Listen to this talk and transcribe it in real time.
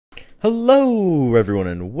Hello everyone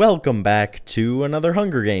and welcome back to another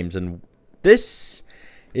Hunger Games, and this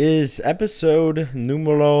is episode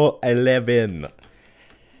numero 11.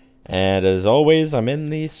 And as always, I'm in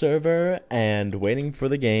the server and waiting for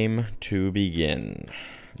the game to begin.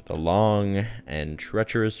 The long and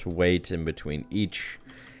treacherous wait in between each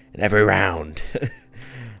and every round.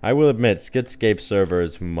 I will admit, Skitscape server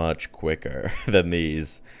is much quicker than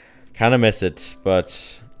these. Kinda miss it,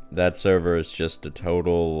 but that server is just a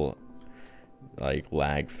total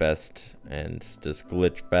lag fest and just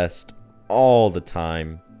glitch fest all the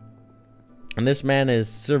time. And this man is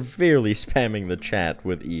severely spamming the chat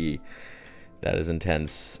with E. That is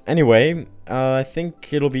intense. Anyway, I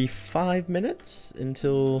think it'll be 5 minutes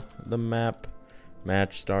until the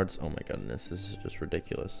match starts. Oh my goodness, this is just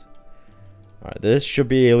ridiculous. Alright, this should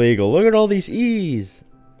be illegal. Look at all these E's.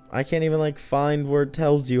 I can't even find where it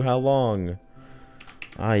tells you how long.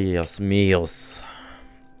 Ay, Dios míos.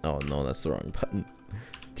 Oh no, that's the wrong button.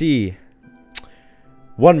 T.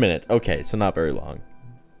 1 minute. Okay, so not very long.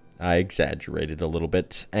 I exaggerated a little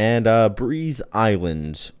bit. And Breeze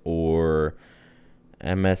Island or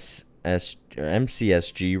MCSG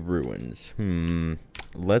Ruins.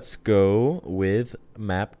 Let's go with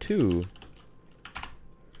map 2.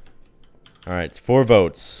 Alright, it's 4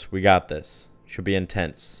 votes. We got this. Should be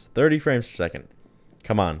intense. 30 frames per second.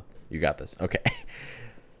 Come on. You got this. Okay.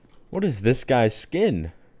 What is this guy's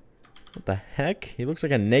skin? What the heck? He looks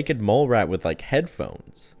like a naked mole rat with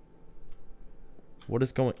headphones. What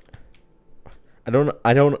is going? I don't.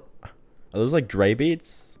 Are those Dre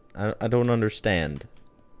beats? I don't understand.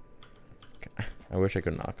 I wish I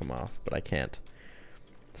could knock them off, but I can't.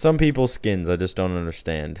 Some people's skins I just don't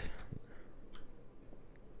understand.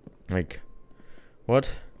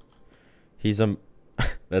 What? He's a.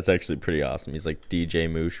 That's actually pretty awesome. He's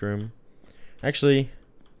DJ Mushroom. Actually.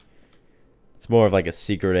 It's more of a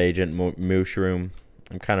secret agent mushroom.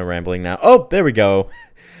 I'm kind of rambling now. Oh, there we go.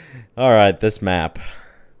 Alright, this map.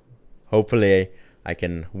 Hopefully, I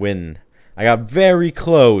can win. I got very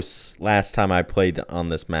close last time I played on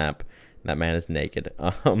this map. That man is naked.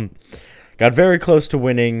 Got very close to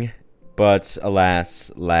winning, but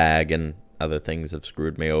alas, lag and other things have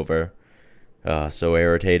screwed me over. So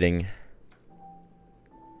irritating.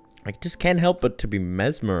 I just can't help but to be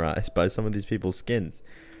mesmerized by some of these people's skins.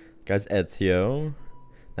 Guy's Ezio.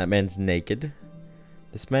 That man's naked.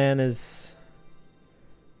 This man is...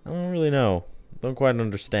 I don't really know. Don't quite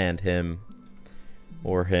understand him.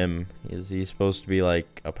 Or him. Is he supposed to be a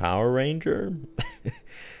Power Ranger?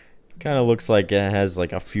 Kind of looks like it has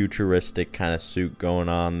a futuristic kind of suit going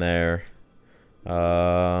on there.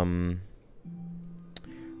 That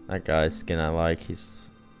guy's skin I like. He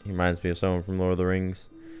reminds me of someone from Lord of the Rings.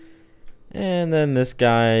 And then this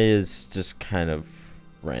guy is just kind of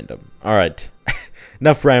random. Alright.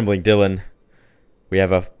 Enough rambling, Dylan. We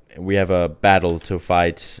have a battle to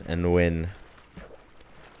fight and win.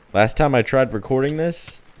 Last time I tried recording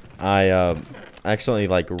this, I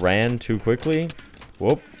accidentally ran too quickly.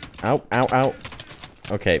 Whoop. Ow, ow, ow.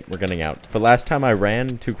 Okay, we're getting out. But last time I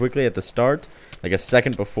ran too quickly at the start, a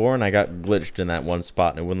second before, and I got glitched in that one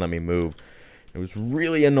spot and it wouldn't let me move. It was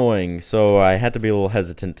really annoying, so I had to be a little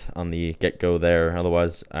hesitant on the get-go there.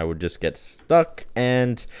 Otherwise, I would just get stuck,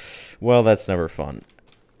 and, well, that's never fun.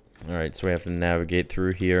 Alright, so we have to navigate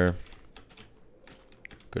through here.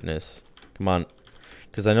 Goodness. Come on.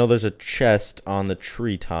 Because I know there's a chest on the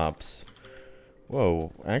treetops.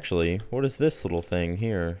 Whoa, actually, what is this little thing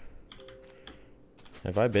here?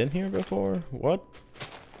 Have I been here before? What?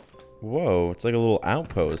 Whoa, it's like a little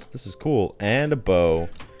outpost. This is cool. And a bow.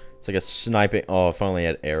 It's like a sniping. Oh, if I only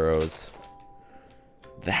had arrows.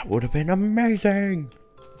 That would have been amazing.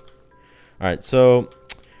 Alright, so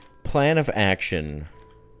plan of action.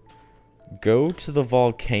 Go to the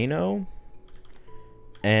volcano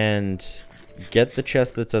and get the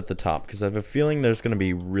chest that's at the top, because I have a feeling there's going to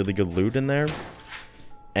be really good loot in there.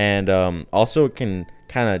 And also it can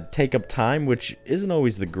kind of take up time, which isn't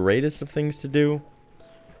always the greatest of things to do.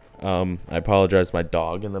 I apologize, my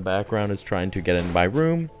dog in the background is trying to get in my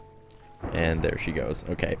room. And there she goes.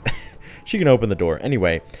 Okay. She can open the door.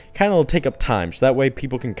 Anyway, kind of will take up time, so that way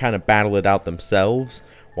people can kind of battle it out themselves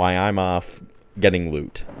while I'm off getting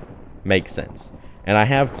loot. Makes sense. And I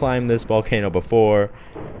have climbed this volcano before.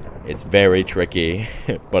 It's very tricky,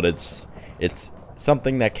 but it's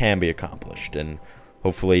something that can be accomplished, and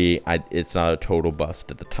hopefully it's not a total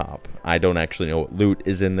bust at the top. I don't actually know what loot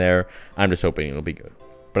is in there. I'm just hoping it'll be good.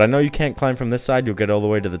 But I know you can't climb from this side. You'll get all the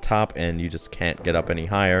way to the top, and you just can't get up any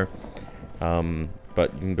higher.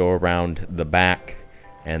 But you can go around the back,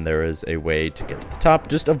 and there is a way to get to the top.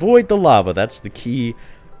 Just avoid the lava. That's the key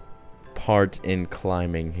part in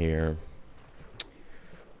climbing here.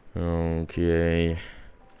 Okay.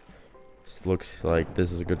 This looks like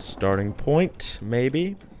this is a good starting point,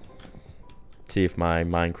 maybe. See if my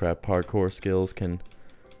Minecraft parkour skills can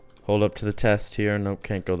hold up to the test here. Nope,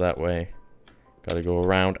 can't go that way. Gotta go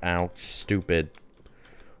around. Ow, stupid.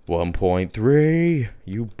 1.3,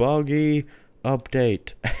 you buggy.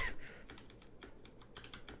 Update.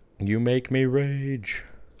 You make me rage.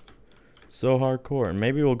 So hardcore. And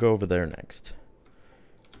maybe we'll go over there next.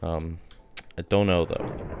 I don't know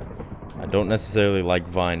though. I don't necessarily like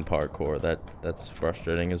vine parkour. That's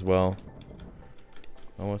frustrating as well.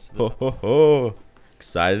 Oh, what's this? Ho ho ho!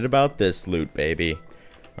 Excited about this loot, baby.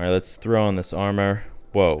 Alright, let's throw on this armor.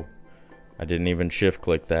 Whoa. I didn't even shift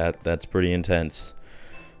click that. That's pretty intense.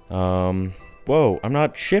 Whoa, I'm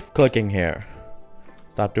not shift clicking here.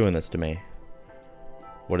 Stop doing this to me.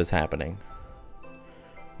 What is happening?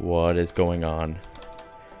 What is going on?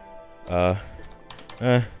 Oh,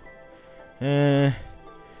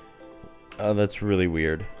 that's really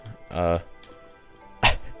weird.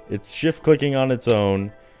 It's shift clicking on its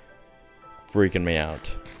own. Freaking me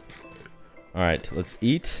out. Alright, let's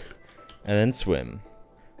eat and then swim.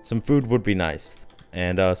 Some food would be nice.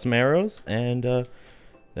 And some arrows. And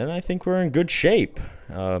then I think we're in good shape.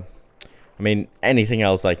 I mean, anything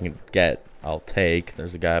else I can get, I'll take.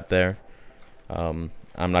 There's a guy up there. I'm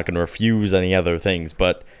not going to refuse any other things,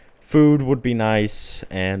 but food would be nice,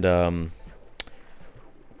 and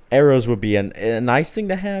arrows would be a nice thing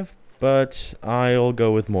to have, but I'll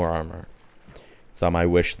go with more armor. It's on my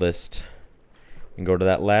wish list. And go to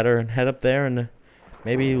that ladder and head up there and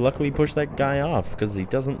maybe luckily push that guy off, because he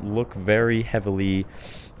doesn't look very heavily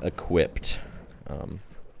equipped.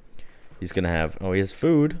 He's gonna have... Oh, he has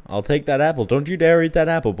food. I'll take that apple. Don't you dare eat that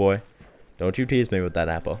apple, boy. Don't you tease me with that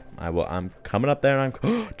apple. I will. I'm coming up there and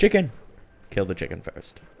I'm... Chicken! Kill the chicken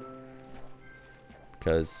first.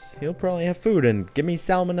 Because he'll probably have food and give me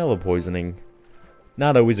salmonella poisoning.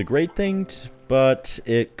 Not always a great thing, but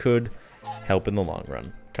it could help in the long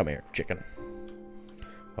run. Come here, chicken.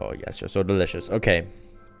 Oh, yes, you're so delicious. Okay.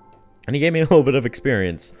 And he gave me a little bit of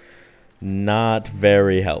experience. Not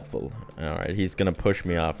very helpful. Alright, he's gonna push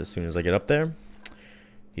me off as soon as I get up there.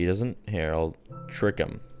 He doesn't. Here, I'll trick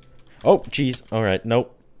him. Oh, jeez. Alright,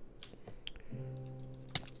 nope.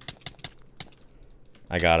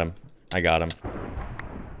 I got him. I got him.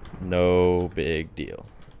 No big deal.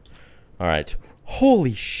 Alright.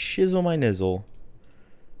 Holy shizzle my nizzle.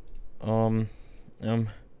 Oh,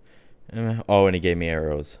 and he gave me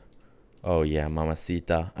arrows. Oh, yeah,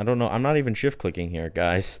 mamacita. I don't know. I'm not even shift clicking here,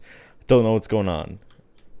 guys. Don't know what's going on.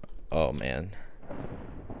 Oh, man.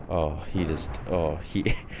 Oh, he just... Oh, he...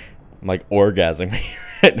 I'm like orgasming.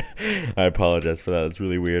 I apologize for that. It's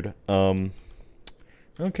really weird.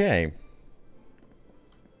 Okay.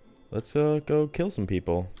 Let's go kill some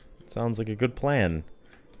people. Sounds like a good plan.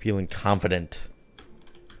 Feeling confident.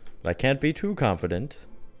 But I can't be too confident,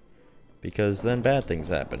 because then bad things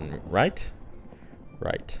happen, right?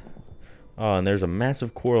 Right. Oh, and there's a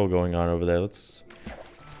massive quarrel going on over there. Let's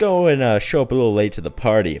go and show up a little late to the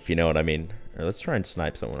party, if you know what I mean. Or let's try and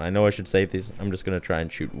snipe someone. I know I should save these. I'm just gonna try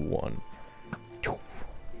and shoot one.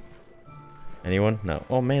 Anyone? No.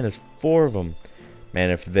 Oh man, there's 4 of them.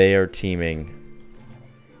 Man, if they're teaming,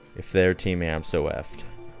 I'm so effed.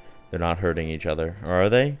 They're not hurting each other, or are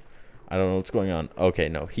they? I don't know what's going on. Okay,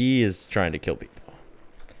 no, he is trying to kill people.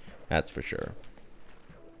 That's for sure.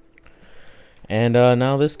 And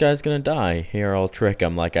now this guy's gonna die. Here, I'll trick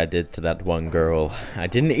him like I did to that one girl. I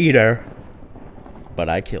didn't eat her, but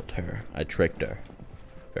I killed her. I tricked her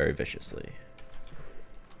very viciously.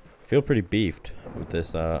 I feel pretty beefed with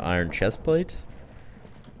this iron chest plate,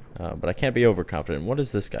 but I can't be overconfident. What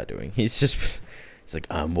is this guy doing? He's like,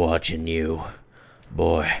 I'm watching you,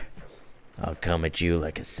 boy. I'll come at you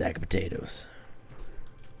like a sack of potatoes.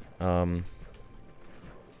 Come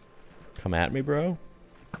at me, bro.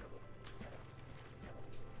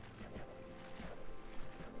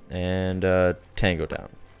 And tango down.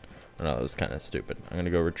 Oh, no, that was kind of stupid. I'm gonna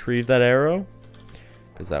go retrieve that arrow,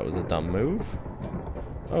 because that was a dumb move.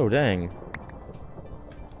 Oh, dang.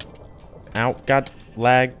 Ow, got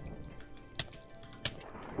lag.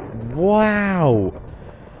 Wow.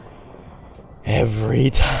 Every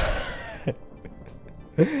time.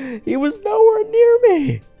 He was nowhere near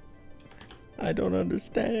me. I don't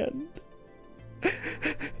understand.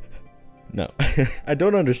 No, I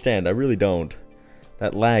don't understand. I really don't.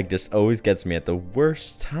 That lag just always gets me at the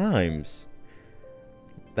worst times.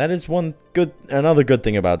 That is another good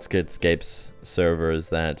thing about Skidscape's server, is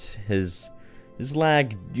that his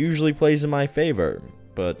lag usually plays in my favor,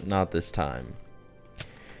 but not this time.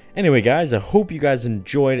 Anyway, guys, I hope you guys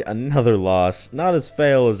enjoyed another loss. Not as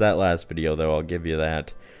fail as that last video, though, I'll give you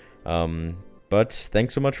that. But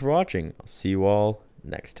thanks so much for watching. I'll see you all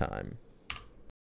next time.